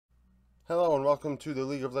Hello and welcome to the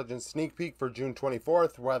League of Legends sneak peek for June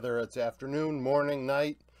 24th, whether it's afternoon, morning,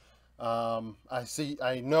 night.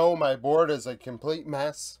 I know my board is a complete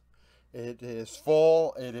mess. It is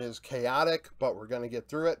full, it is chaotic, but we're going to get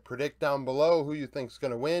through it. Predict down below who you think is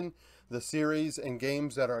going to win the series and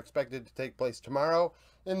games that are expected to take place tomorrow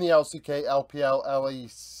in the LCK, LPL,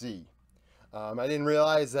 LEC. I didn't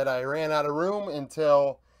realize that I ran out of room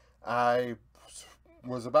until I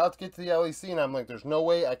was about to get to the LEC, and I'm like, there's no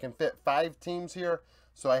way I can fit 5 teams here,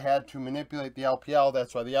 so I had to manipulate the LPL.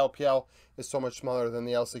 That's why the LPL is so much smaller than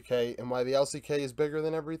the LCK, and why the LCK is bigger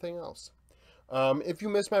than everything else. If you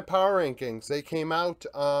missed my power rankings, they came out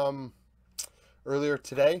earlier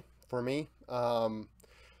today for me.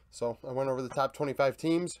 So I went over the top 25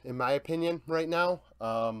 teams, in my opinion, right now.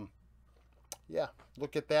 Yeah,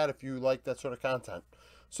 look at that if you like that sort of content.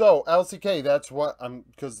 So LCK, that's what I'm,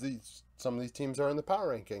 because some of these teams are in the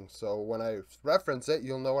power rankings. So when I reference it,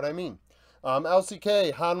 you'll know what I mean.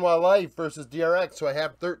 LCK, Hanwha Life versus DRX. So I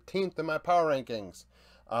have 13th in my power rankings.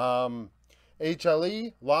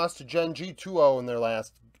 HLE lost to Gen G 2-0 in their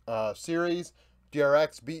last series.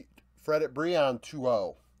 DRX beat Fredit Brion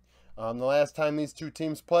 2-0. The last time these two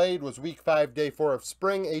teams played was week 5, day 4 of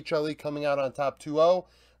spring. HLE coming out on top 2-0.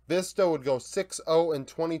 Vista would go 6-0 and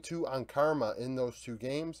 22 on Karma in those two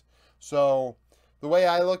games. So the way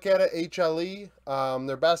I look at it, HLE,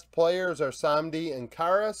 their best players are Samdi and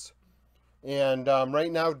Karas. And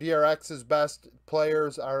right now, DRX's best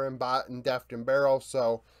players are in Bot and Deft and Barrel.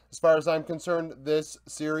 So as far as I'm concerned, this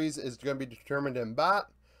series is going to be determined in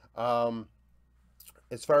Bot.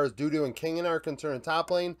 As far as Dudu and Kingen are concerned in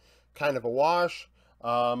top lane, kind of a wash.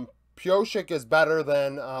 Pioshik is better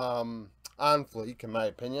than on Fleek, in my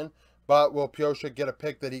opinion. But will Pioshik get a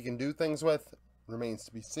pick that he can do things with? Remains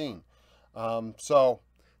to be seen. So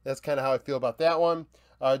that's kind of how I feel about that one.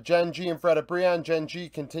 Gen G and Fredit Brion. Gen G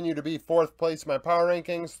continue to be 4th place in my power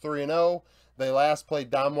rankings, 3-0. They last played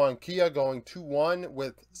Damwon Kia, going 2-1,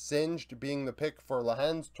 with Singed being the pick for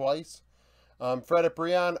Lahens twice. Fredit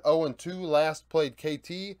Brion 0-2, last played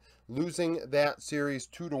KT, losing that series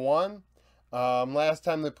 2-1. Last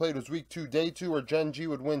time they played was week 2, day 2, where Gen G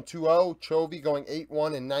would win 2-0. Chovy going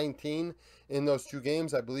 8-1 and 19 in those two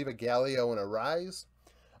games. I believe a Galio and a Rise.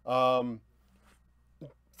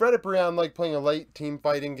 Fredit Brion like playing a late team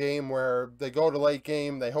fighting game where they go to late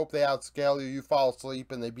game, they hope they outscale you, you fall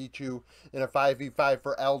asleep, and they beat you in a 5v5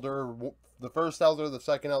 for Elder. The first Elder, the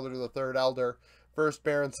second Elder, the third Elder. First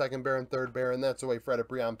Baron, second Baron, third Baron. That's the way Fredit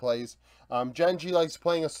Brion plays. Gen G likes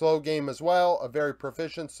playing a slow game as well, a very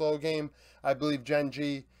proficient slow game. I believe Gen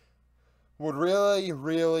G would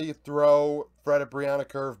really throw Fredit Brion a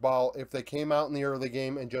curveball if they came out in the early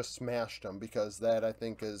game and just smashed them, because that, I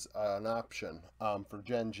think, is an option for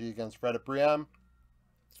Gen G against Fredit Brion.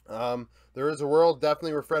 There is a world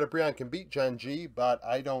definitely where Fredit Brion can beat Gen G, but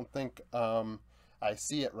I don't think I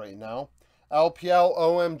see it right now. LPL,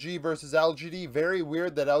 OMG versus LGD. Very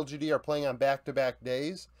weird that LGD are playing on back-to-back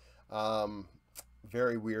days.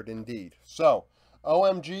 Very weird indeed. So,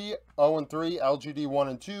 OMG 0-3, LGD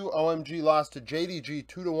 1-2. OMG lost to JDG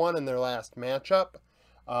 2-1 in their last matchup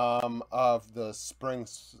of the spring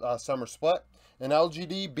summer split, and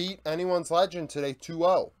LGD beat Anyone's Legend today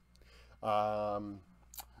 2-0.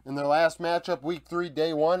 In their last matchup, week 3,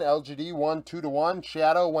 day 1, LGD won 2-1.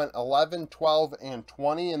 Shadow went 11, 12, and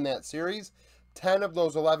 20 in that series. 10 of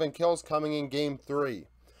those 11 kills coming in game 3.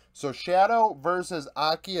 So Shadow versus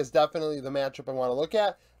Aki is definitely the matchup I want to look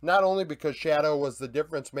at. Not only because Shadow was the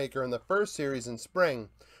difference maker in the first series in spring,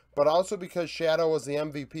 but also because Shadow was the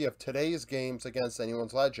MVP of today's games against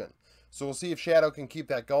Anyone's Legend. So we'll see if Shadow can keep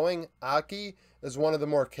that going. Aki is one of the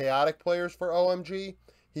more chaotic players for OMG.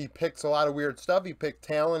 He picks a lot of weird stuff. He picked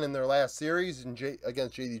Talon in their last series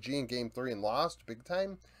against JDG in game 3 and lost big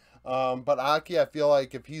time. But Aki, I feel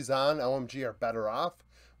like if he's on, OMG are better off.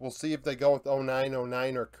 We'll see if they go with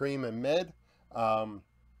 0909 or Cream in mid.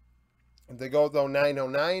 If they go with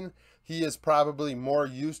 0909, he is probably more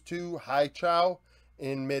used to Hai Chao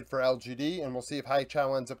in mid for LGD, and we'll see if Hai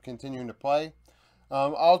Chao ends up continuing to play.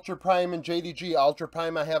 Ultra Prime and JDG. Ultra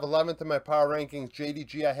Prime I have 11th in my power rankings.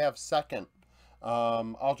 JDG I have 2nd.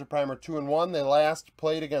 Ultra Prime are 2-1. They last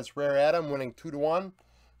played against Rare Adam, winning 2-1.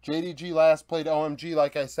 JDG last played OMG,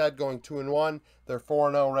 like I said, going 2-1. They're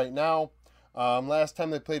 4-0 right now. Last time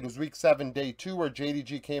they played was week 7, day 2, where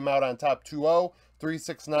JDG came out on top 2-0.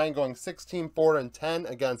 3-6-9, going 16, 4, and 10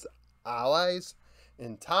 against Allies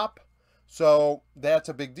in top. So that's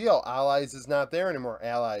a big deal. Allies is not there anymore.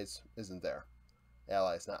 Allies isn't there.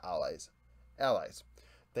 Allies, not Allies. Allies.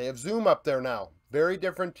 They have Zoom up there now. Very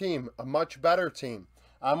different team. A much better team.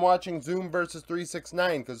 I'm watching Zoom versus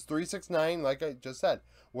 369 because 369, like I just said,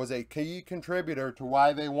 was a key contributor to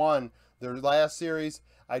why they won their last series.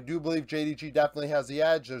 I do believe JDG definitely has the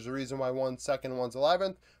edge. There's a reason why one's second, one's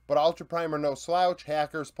 11th. But Ultra Prime are no slouch.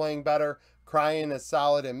 Hacker's playing better. Cryin is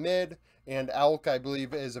solid in mid. And Elk, I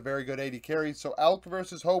believe, is a very good AD carry. So Elk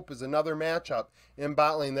versus Hope is another matchup in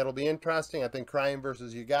bot lane that'll be interesting. I think Cryin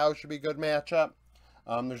versus Yagao should be a good matchup.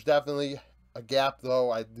 There's definitely a gap,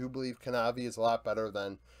 though. I do believe Kanavi is a lot better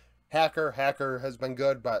than Hacker. Hacker has been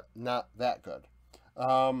good, but not that good.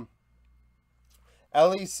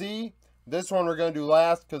 LEC, this one we're going to do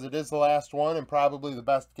last because it is the last one and probably the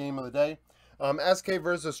best game of the day. SK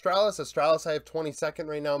versus Astralis. Astralis, I have 22nd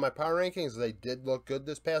right now in my power rankings. They did look good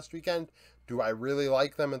this past weekend. Do I really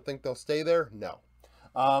like them and think they'll stay there? No.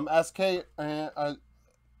 SK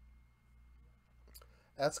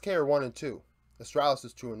are 1 and 2. Astralis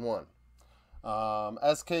is 2 and 1.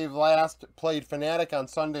 SK last played Fnatic on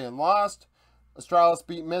Sunday and lost. Astralis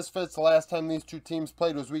beat Misfits. The last time these two teams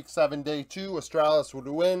played was week 7, day 2. Astralis would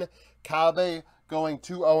win. Kabe going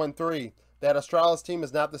 2-0-3. That Astralis team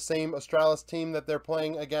is not the same Astralis team that they're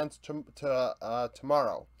playing against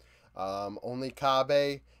tomorrow. Only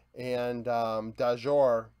Kabe and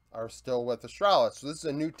Dajor are still with Astralis. So this is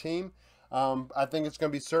a new team. I think it's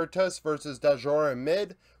going to be Certus versus Dajor and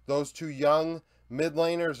mid. Those two young mid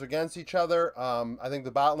laners against each other. I think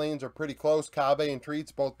the bot lanes are pretty close. Kabe and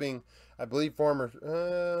Treats both being, I believe,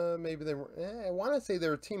 former, maybe they were, I want to say they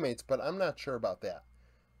were teammates, but I'm not sure about that.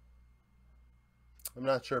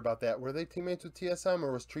 Were they teammates with TSM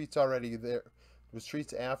or was Treats already there? Was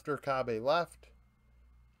Treats after Kabe left?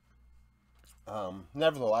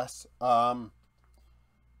 Nevertheless,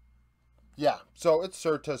 yeah, so it's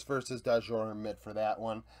Certus versus Dajor and mid for that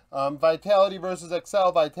one. Vitality versus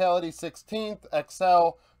Excel. Vitality 16th,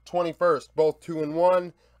 Excel 21st, both 2 and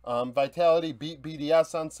 1. Vitality beat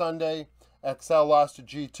BDS on Sunday. Excel lost to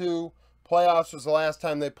G2. Playoffs was the last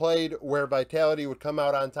time they played where Vitality would come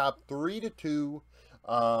out on top 3-2.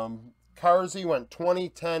 Carzzy went 20,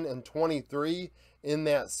 10, and 23 in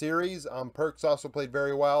that series. Perks also played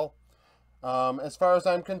very well. As far as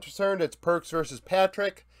I'm concerned, it's Perks versus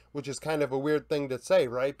Patrick, which is kind of a weird thing to say,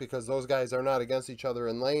 right? Because those guys are not against each other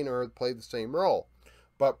in lane or play the same role.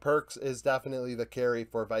 But Perks is definitely the carry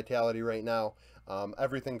for Vitality right now.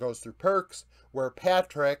 Everything goes through Perks, where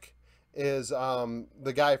Patrick is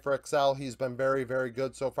the guy for Excel. He's been very, very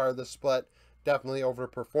good so far this split. Definitely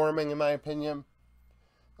overperforming in my opinion.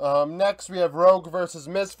 Next, we have Rogue versus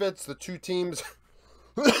Misfits. The two teams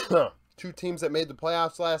two teams that made the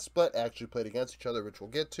playoffs last split actually played against each other, which we'll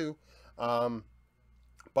get to,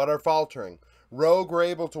 but are faltering. Rogue were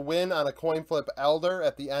able to win on a coin flip Elder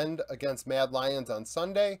at the end against Mad Lions on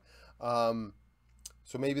Sunday.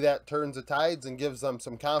 So maybe that turns the tides and gives them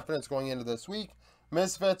some confidence going into this week.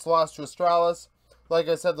 Misfits lost to Astralis. Like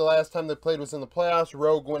I said, the last time they played was in the playoffs.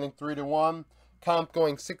 Rogue winning 3-1. Comp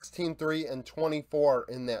going 16-3 and 24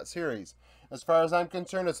 in that series. As far as I'm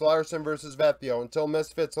concerned, it's Larson versus Vethio. Until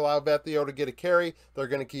Misfits allow Vethio to get a carry, they're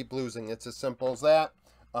going to keep losing. It's as simple as that.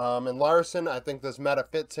 And Larson, I think this meta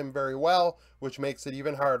fits him very well, which makes it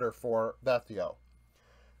even harder for Vethio.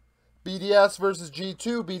 BDS versus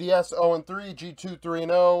G2. BDS 0-3, G2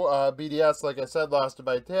 3-0. BDS, like I said, lost to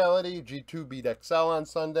Vitality. G2 beat XL on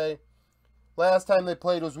Sunday. Last time they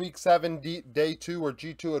played was week 7, day 2, where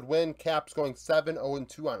G2 would win. Caps going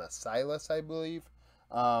 7-0-2 on a Silas, I believe.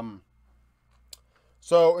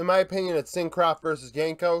 So, in my opinion, it's Syncroft versus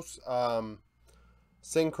Yankos.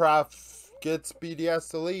 Syncroft gets BDS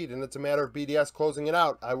the lead, and it's a matter of BDS closing it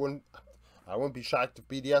out. I wouldn't be shocked if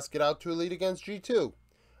BDS get out to a lead against G2.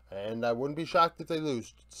 And I wouldn't be shocked if they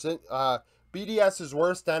lose. BDS's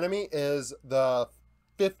worst enemy is the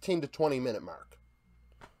 15 to 20 minute mark.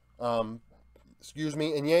 Excuse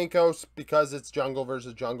me, and Yankos, because it's jungle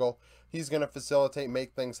versus jungle, he's going to facilitate,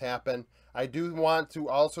 make things happen. I do want to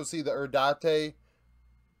also see the Urdate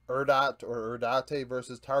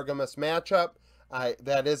versus Targamas matchup.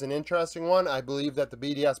 That is an interesting one. I believe that the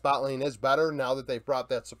BDS bot lane is better now that they've brought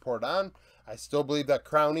that support on. I still believe that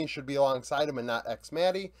Crownie should be alongside him and not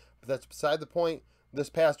X-Matty, but that's beside the point. This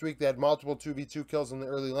past week, they had multiple 2v2 kills in the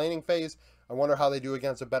early laning phase. I wonder how they do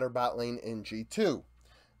against a better bot lane in G2.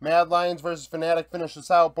 Mad Lions versus Fnatic finish this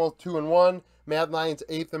out, both 2-1. Mad Lions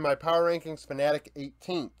 8th in my power rankings, Fnatic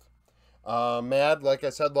 18th. Mad, like I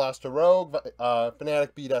said, lost to Rogue.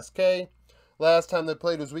 Fnatic beat SK. Last time they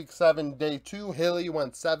played was week 7, day 2. Hilly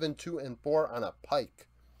went 7-2-4 on a Pyke.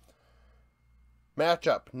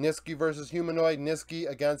 Matchup, Niski versus Humanoid. Niski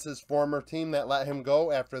against his former team that let him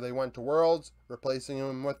go after they went to Worlds, replacing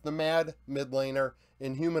him with the Mad mid laner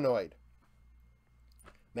in Humanoid.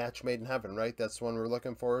 Match made in heaven, right? That's the one we're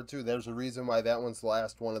looking forward to. There's a reason why that one's the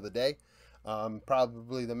last one of the day.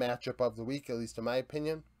 Probably the matchup of the week, at least in my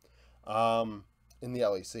opinion. In the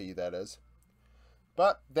LEC, that is.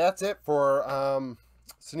 But that's it for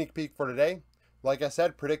sneak peek for today. Like I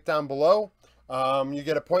said, predict down below. You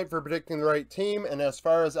get a point for predicting the right team. And as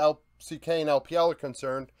far as LCK and LPL are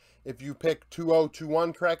concerned, if you pick 2-0,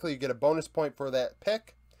 2-1 correctly, you get a bonus point for that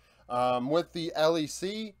pick. With the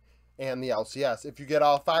LEC and the LCS, if you get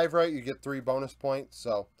all 5 right, you get 3 bonus points.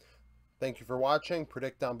 So thank you for watching.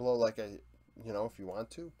 Predict down below like if you want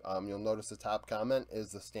to. You'll notice the top comment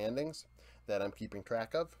is the standings that I'm keeping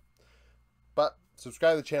track of. But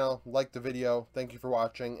subscribe to the channel, like the video. Thank you for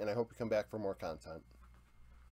watching, and I hope you come back for more content.